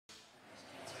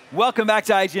Welcome back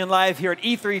to IGN Live here at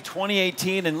E3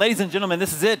 2018. And ladies and gentlemen,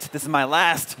 this is it. This is my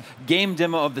last game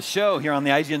demo of the show here on the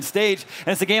IGN stage. And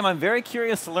it's a game I'm very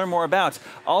curious to learn more about.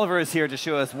 Oliver is here to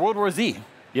show us World War Z.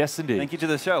 Yes, indeed. Thank you to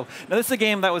the show. Now, this is a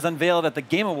game that was unveiled at the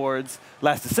Game Awards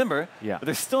last December. Yeah. But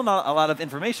there's still not a lot of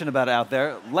information about it out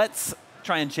there. Let's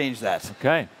try and change that.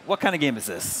 Okay. What kind of game is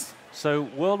this? So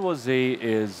World War Z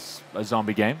is a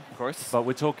zombie game. Of course. But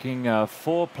we're talking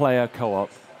 4-player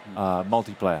co-op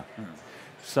multiplayer.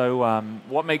 So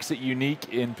what makes it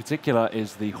unique in particular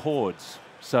is the hordes.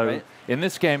 So in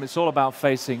this game, it's all about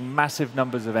facing massive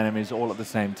numbers of enemies all at the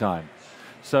same time.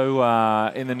 So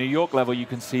in the New York level, you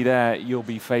can see there, you'll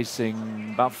be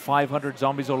facing about 500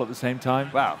 zombies all at the same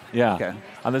time. Wow. Yeah. Okay.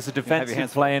 And there's a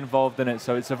defensive play involved in it,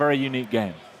 so it's a very unique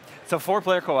game. So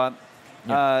 4-player co-op.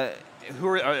 Yeah. Who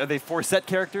are they 4 set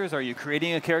characters? Are you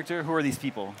creating a character? Who are these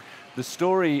people? The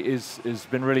story has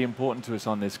been really important to us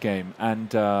on this game,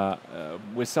 and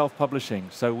we're self-publishing.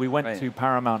 So we went to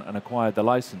Paramount and acquired the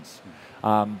license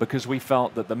because we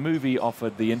felt that the movie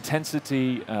offered the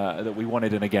intensity that we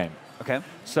wanted in a game. Okay.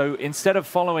 So instead of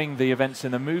following the events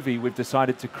in the movie, we've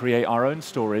decided to create our own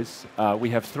stories. We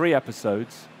have 3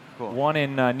 episodes, one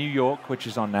in New York, which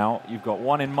is on now. You've got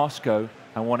one in Moscow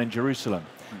and one in Jerusalem.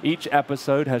 Each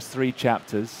episode has 3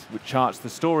 chapters, which charts the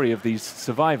story of these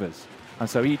survivors. And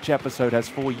so each episode has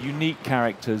 4 unique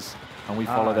characters, and we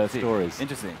follow their stories.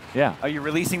 Interesting. Yeah. Are you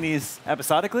releasing these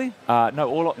episodically? No,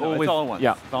 it's all in one.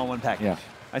 Yeah. It's all in one package. Yeah.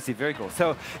 I see. Very cool.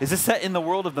 So is this set in the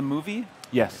world of the movie?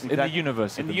 Yes, in the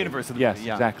universe. In the universe of the movie. movie.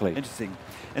 Yes, exactly. Interesting.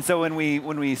 And so when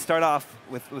we start off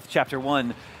with chapter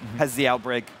 1, has the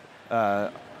outbreak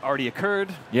already occurred?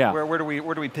 Yeah. Where do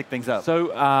we pick things up?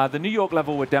 So the New York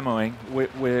level we're demoing,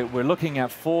 we're looking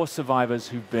at 4 survivors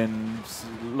who've been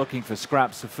looking for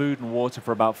scraps of food and water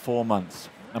for about 4 months.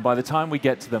 And by the time we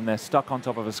get to them, they're stuck on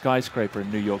top of a skyscraper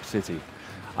in New York City.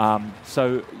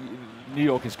 So New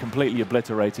York is completely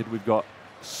obliterated. We've got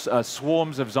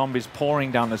swarms of zombies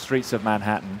pouring down the streets of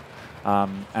Manhattan.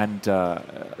 And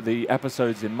the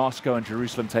episodes in Moscow and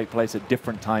Jerusalem take place at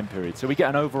different time periods. So we get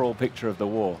an overall picture of the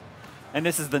war. And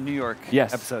this is the New York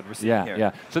episode we're seeing here.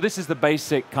 Yeah. So this is the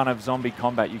basic kind of zombie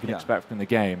combat you can expect from the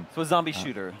game. So a zombie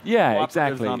shooter. Yeah,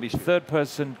 exactly. Zombie shooter.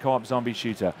 Third-person co-op zombie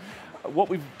shooter. What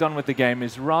we've done with the game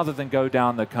is rather than go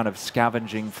down the kind of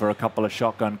scavenging for a couple of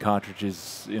shotgun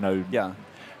cartridges,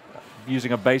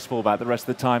 using a baseball bat the rest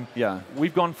of the time,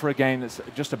 we've gone for a game that's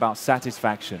just about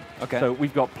satisfaction. Okay. So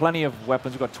we've got plenty of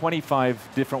weapons. We've got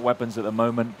 25 different weapons at the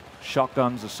moment: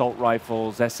 shotguns, assault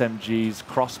rifles, SMGs,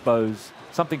 crossbows.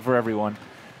 Something for everyone.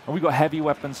 And we've got heavy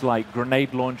weapons like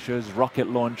grenade launchers, rocket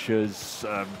launchers,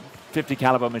 50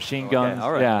 caliber machine guns. Okay,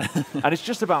 all right. Yeah. And it's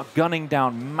just about gunning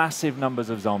down massive numbers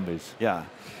of zombies. Yeah.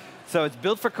 So it's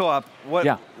built for co-op.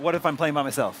 What if I'm playing by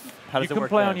myself? How does it work? You can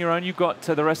play on your own. You've got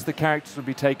the rest of the characters will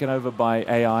be taken over by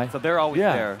AI. So they're always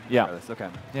there. Yeah. Okay.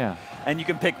 Yeah. And you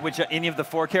can pick any of the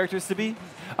 4 characters to be?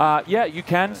 Yeah, you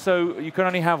can. So you can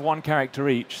only have 1 character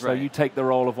each. So you take the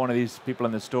role of one of these people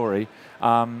in the story.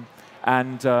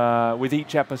 And with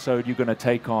each episode, you're going to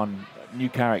take on new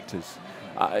characters.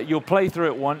 You'll play through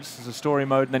it once as a story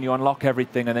mode, and then you unlock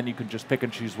everything, and then you can just pick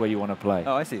and choose where you want to play.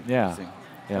 Oh, I see. Yeah.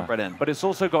 Jump right in. But it's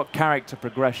also got character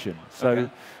progression. So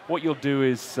what you'll do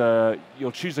is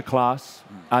you'll choose a class,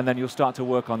 and then you'll start to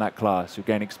work on that class. You'll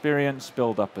gain experience,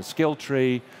 build up a skill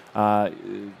tree,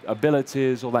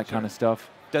 abilities, all that kind of stuff.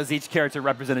 Does each character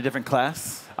represent a different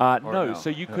class? No. So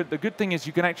you could. The good thing is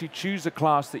you can actually choose a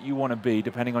class that you want to be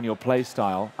depending on your play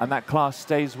style, and that class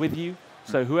stays with you.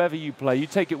 So whoever you play, you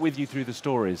take it with you through the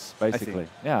stories, basically.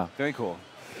 Yeah. Very cool.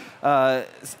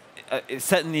 It's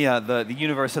set in the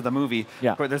universe of the movie.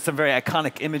 Yeah. There's some very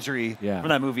iconic imagery from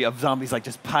that movie of zombies like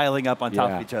just piling up on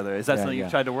top of each other. Is that something you've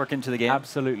tried to work into the game?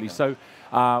 Absolutely. So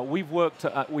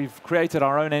we've created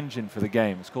our own engine for the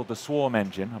game. It's called the Swarm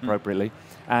engine, appropriately.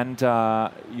 And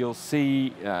you'll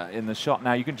see in the shot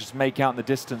now, you can just make out in the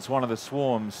distance one of the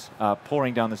swarms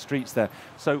pouring down the streets there.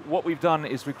 So what we've done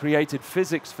is we created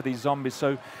physics for these zombies.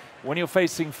 So when you're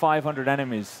facing 500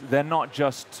 enemies, they're not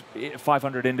just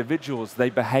 500 individuals, they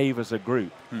behave as a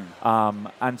group.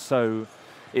 And so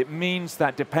it means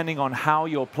that depending on how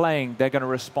you're playing, they're going to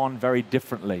respond very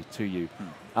differently to you.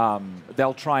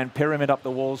 They'll try and pyramid up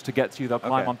the walls to get to you, they'll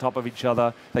climb on top of each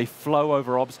other, they flow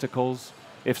over obstacles.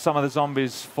 If some of the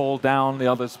zombies fall down, the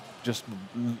others just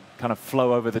kind of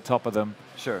flow over the top of them.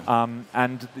 Sure.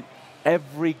 And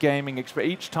every gaming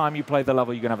experience, each time you play the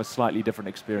level, you're going to have a slightly different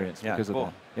experience because of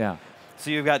that. Yeah.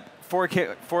 So you've got four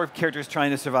characters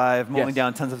trying to survive, mowing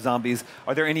down tons of zombies.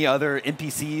 Are there any other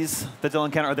NPCs that they'll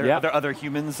encounter? Are there other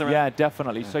humans around? Yeah,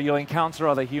 definitely. So you'll encounter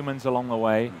other humans along the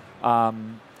way.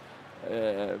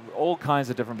 all kinds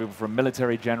of different people, from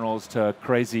military generals to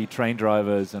crazy train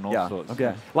drivers and all sorts.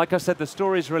 Okay. Like I said, the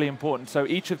story is really important. So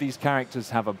each of these characters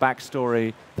have a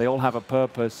backstory. They all have a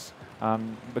purpose,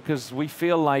 because we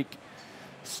feel like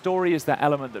story is that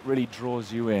element that really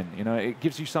draws you in. You know, it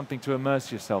gives you something to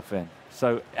immerse yourself in.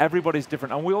 So everybody's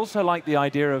different. And we also like the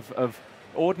idea of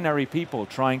ordinary people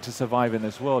trying to survive in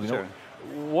this world. You know,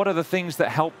 what are the things that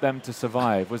help them to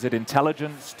survive? Was it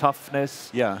intelligence, toughness?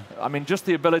 Yeah. I mean, just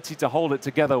the ability to hold it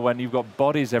together when you've got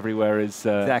bodies everywhere is...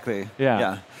 exactly.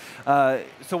 Yeah.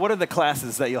 So what are the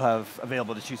classes that you'll have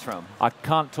available to choose from? I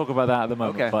can't talk about that at the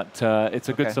moment, but it's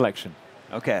a good selection.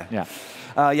 Okay. Yeah.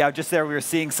 Yeah, just there we were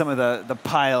seeing some of the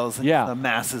piles and the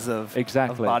masses of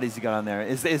bodies you got on there.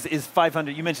 Is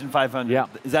 500, you mentioned 500. Yeah.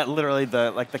 Is that literally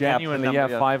the genuinely, cap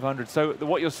number? 500. So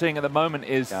what you're seeing at the moment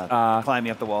is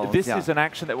climbing up the walls. This is an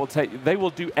action that will take, they will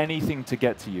do anything to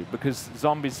get to you because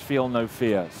zombies feel no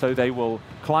fear. So they will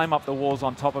climb up the walls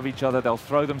on top of each other. They'll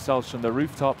throw themselves from the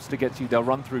rooftops to get to you. They'll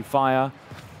run through fire.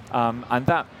 And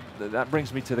that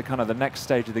brings me to the next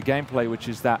stage of the gameplay, which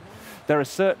is that there are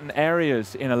certain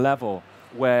areas in a level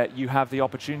where you have the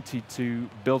opportunity to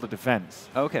build a defense.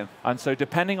 Okay. And so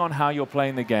depending on how you're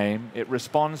playing the game, it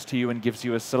responds to you and gives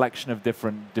you a selection of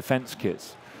different defense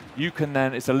kits. You can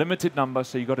then, it's a limited number,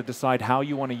 so you've got to decide how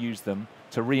you want to use them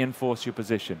to reinforce your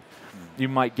position. You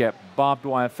might get barbed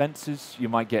wire fences, you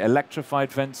might get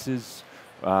electrified fences,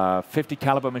 50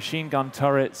 caliber machine gun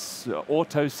turrets,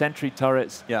 auto sentry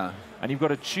turrets. Yeah. And you've got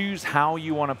to choose how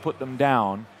you want to put them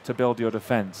down to build your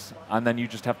defense. And then you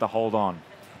just have to hold on.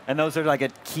 And those are like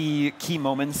at key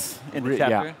moments in the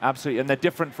chapter? Yeah, absolutely. And they're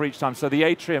different for each time. So the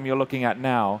atrium you're looking at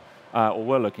now, or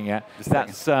we're looking at,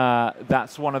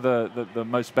 that's one of the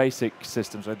most basic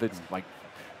systems. Right? It's like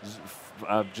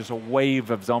just a wave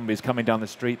of zombies coming down the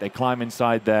street. They climb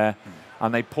inside there,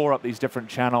 and they pour up these different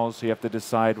channels. So you have to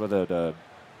decide whether to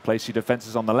place your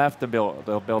defenses on the left and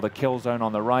they'll build a kill zone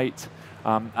on the right.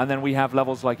 And then we have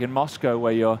levels like in Moscow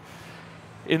where you're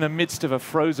in the midst of a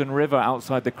frozen river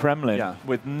outside the Kremlin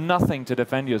with nothing to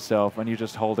defend yourself, and you're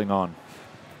just holding on.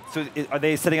 So are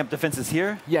they setting up defenses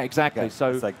here? Yeah, exactly. So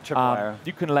it's like tripwire.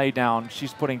 You can lay down,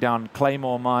 she's putting down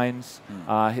claymore mines.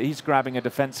 He's grabbing a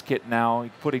defense kit now,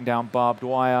 putting down barbed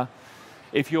wire.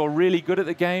 If you're really good at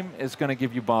the game, it's going to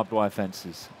give you barbed wire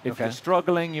fences. If you're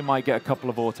struggling, you might get a couple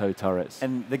of auto turrets.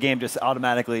 And the game just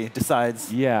automatically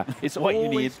decides it's what you need.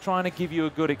 always trying to give you a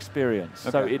good experience.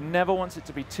 So it never wants it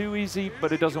to be too easy,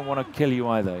 but it doesn't want to kill you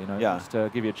either. You know, just to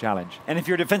give you a challenge. And if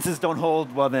your defenses don't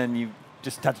hold, well, then you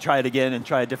just have to try it again and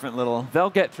try a different little They'll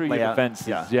get through layout. your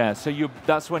defenses. So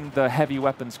that's when the heavy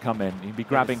weapons come in. You'll be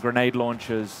grabbing grenade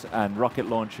launchers and rocket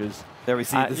launchers. There we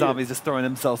see the zombies just throwing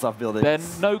themselves off buildings.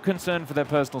 They're no concern for their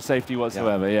personal safety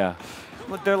whatsoever,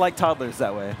 Well, they're like toddlers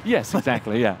that way. Yes,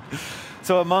 exactly,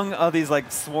 So among all these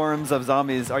like swarms of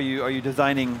zombies, are you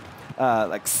designing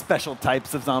like special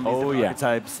types of zombies,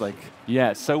 archetypes?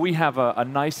 So we have a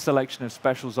nice selection of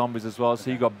special zombies as well.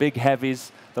 So you've got big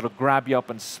heavies that'll grab you up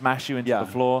and smash you into the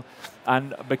floor.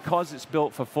 And because it's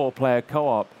built for 4-player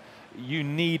co-op, you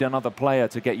need another player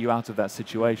to get you out of that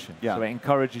situation. So it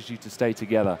encourages you to stay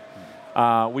together.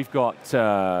 We've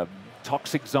got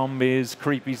toxic zombies,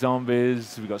 creepy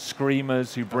zombies. We've got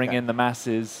screamers who bring in the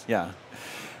masses.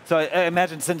 So I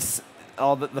imagine since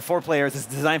all the 4 players is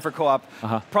designed for co-op,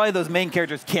 probably those main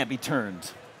characters can't be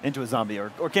turned into a zombie,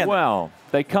 or can they? Well,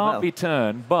 they can't be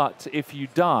turned, but if you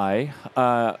die,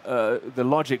 the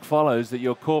logic follows that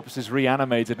your corpse is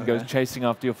reanimated and goes chasing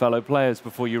after your fellow players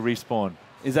before you respawn.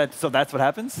 Is that so? That's what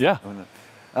happens? Yeah.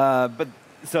 But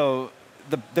so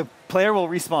the player will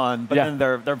respawn, but then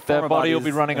their body will be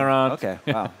running around. Okay.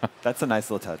 Wow. That's a nice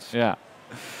little touch. Yeah.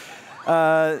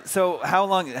 So how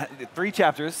long? 3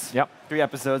 chapters. Yep. 3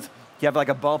 episodes. Do you have like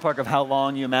a ballpark of how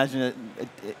long you imagine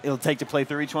it'll take to play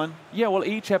through each one? Yeah, well,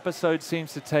 each episode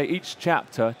seems to take, each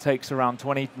chapter takes around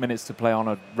 20 minutes to play on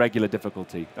a regular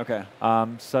difficulty. Okay.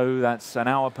 So that's an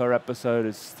hour per episode.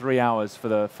 It's 3 hours for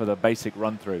the basic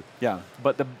run through. Yeah.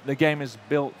 But the game is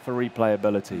built for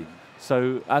replayability.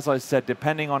 So as I said,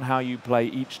 depending on how you play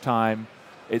each time,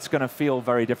 it's going to feel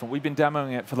very different. We've been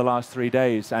demoing it for the last 3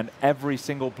 days, and every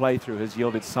single playthrough has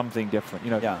yielded something different.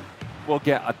 You know, we'll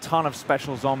get a ton of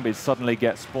special zombies suddenly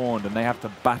get spawned, and they have to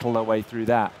battle their way through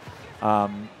that.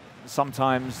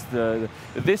 Sometimes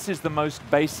this is the most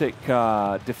basic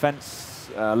defense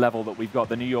level that we've got,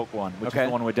 the New York one, which is the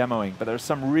one we're demoing. But there are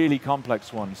some really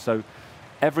complex ones. So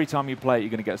every time you play it, you're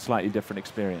going to get a slightly different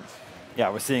experience. Yeah,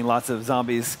 we're seeing lots of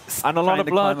zombies and a lot of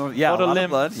blood. Yeah, a lot of limbs.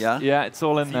 blood. Yeah, yeah, it's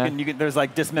all in so there. there's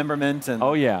like dismemberment and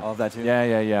all of that too.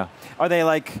 Yeah. Are they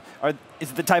like?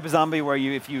 Is it the type of zombie where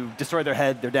if you destroy their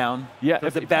head, they're down? Yeah,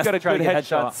 if you got a good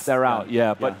headshot, they're out.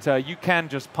 Yeah, but you can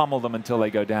just pummel them until they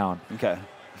go down. Okay.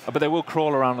 But they will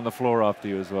crawl around on the floor after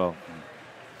you as well.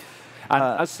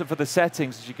 And as for the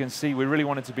settings, as you can see, we really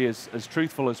wanted to be as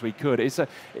truthful as we could. It's a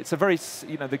very,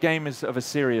 the game is of a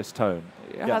serious tone.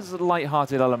 It has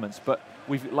light-hearted elements, but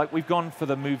we've gone for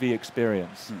the movie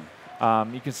experience.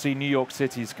 You can see New York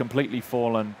City's completely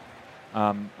fallen,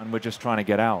 and we're just trying to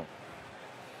get out.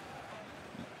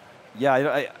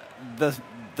 Yeah,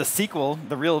 the sequel,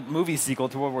 the real movie sequel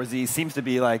to World War Z, seems to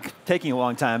be like taking a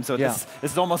long time. So this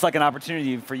is almost like an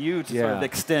opportunity for you to sort of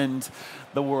extend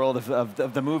the world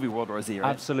of the movie World War Z, right?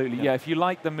 Absolutely. Yeah. If you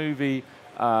like the movie,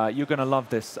 you're going to love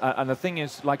this. And the thing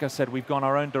is, like I said, we've gone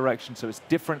our own direction. So it's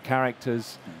different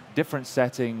characters, different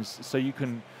settings. So you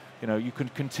can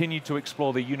continue to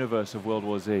explore the universe of World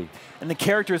War Z. And the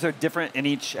characters are different in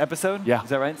each episode? Yeah. Is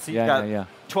that right? So you've got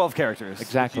 12 characters.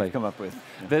 Exactly. You've come up with.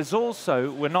 Yeah. There's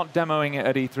also, we're not demoing it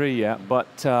at E3 yet, but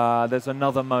there's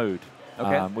another mode,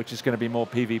 which is going to be more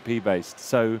PvP based.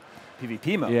 So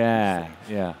PvP mode?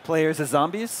 Yeah. Players as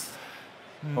zombies?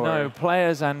 No,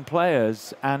 players and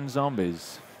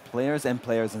zombies. Players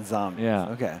and zombies. Yeah.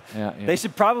 Okay. Yeah. They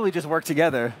should probably just work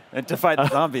together to fight the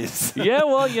zombies. Yeah,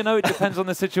 well, it depends on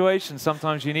the situation.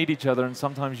 Sometimes you need each other and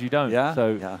sometimes you don't. Yeah?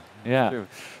 So, yeah. True.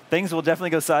 Things will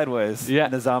definitely go sideways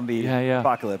in the zombie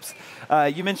apocalypse.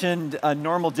 You mentioned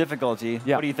normal difficulty.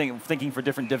 Yeah. What are you thinking for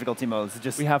different difficulty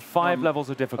modes? We have 5 levels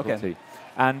of difficulty. Okay.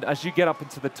 And as you get up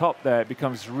into the top there, it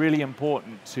becomes really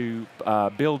important to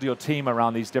build your team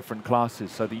around these different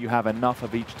classes so that you have enough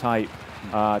of each type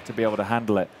to be able to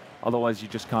handle it. Otherwise, you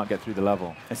just can't get through the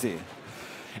level. I see.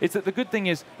 The good thing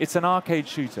is, it's an arcade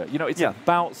shooter. It's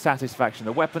about satisfaction.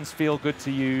 The weapons feel good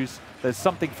to use. There's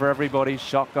something for everybody,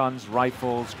 shotguns,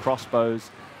 rifles, crossbows.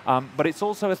 But it's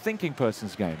also a thinking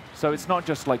person's game. So it's not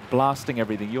just like blasting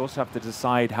everything. You also have to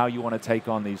decide how you want to take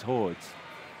on these hordes.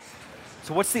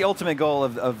 So what's the ultimate goal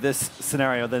of this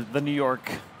scenario, the New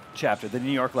York chapter, the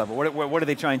New York level? What are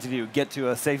they trying to do? Get to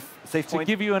a safe point? To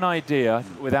give you an idea,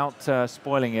 without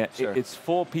spoiling it, it's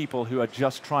 4 people who are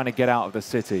just trying to get out of the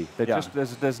city.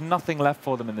 There's nothing left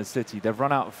for them in the city. They've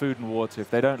run out of food and water. If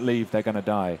they don't leave, they're going to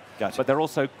die. Gotcha. But they're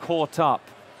also caught up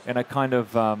in a kind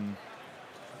of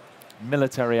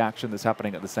military action that's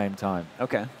happening at the same time.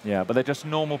 Okay. Yeah, but they're just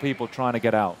normal people trying to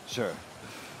get out. Sure.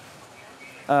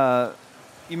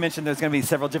 You mentioned there's going to be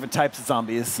several different types of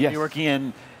zombies. Yes. You're working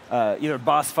in either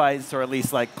boss fights or at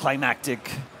least like climactic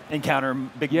encounter,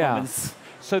 big moments.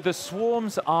 So the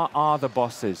swarms are the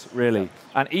bosses, really.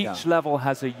 And each level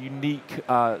has a unique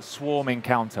swarm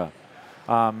encounter.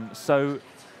 That's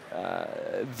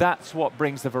what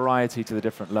brings the variety to the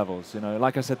different levels.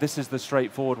 Like I said, this is the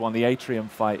straightforward one, the atrium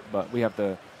fight, but we have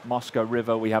the Moscow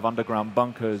River, we have underground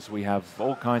bunkers, we have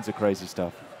all kinds of crazy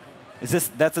stuff.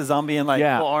 That's a zombie in full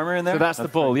armor in there? So that's the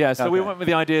bull, yeah. So we went with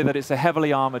the idea that it's a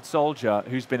heavily armored soldier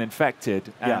who's been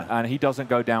infected, and he doesn't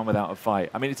go down without a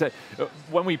fight. I mean,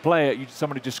 when we play it,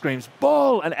 somebody just screams,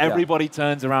 bull, and everybody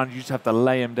turns around. You just have to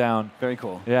lay him down. Very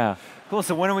cool. Yeah. Cool,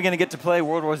 so when are we going to get to play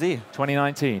World War Z?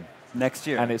 2019. Next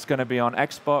year. And it's going to be on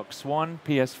Xbox One,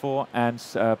 PS4, and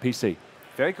PC.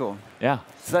 Very cool. Yeah.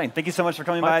 Exciting. Thank you so much for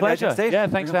coming by. My pleasure. Yeah,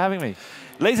 thanks for having me.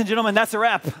 Ladies and gentlemen, that's a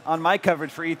wrap on my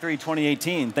coverage for E3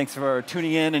 2018. Thanks for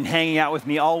tuning in and hanging out with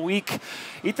me all week.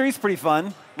 E3 is pretty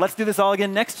fun. Let's do this all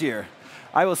again next year.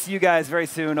 I will see you guys very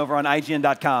soon over on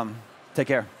IGN.com. Take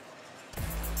care.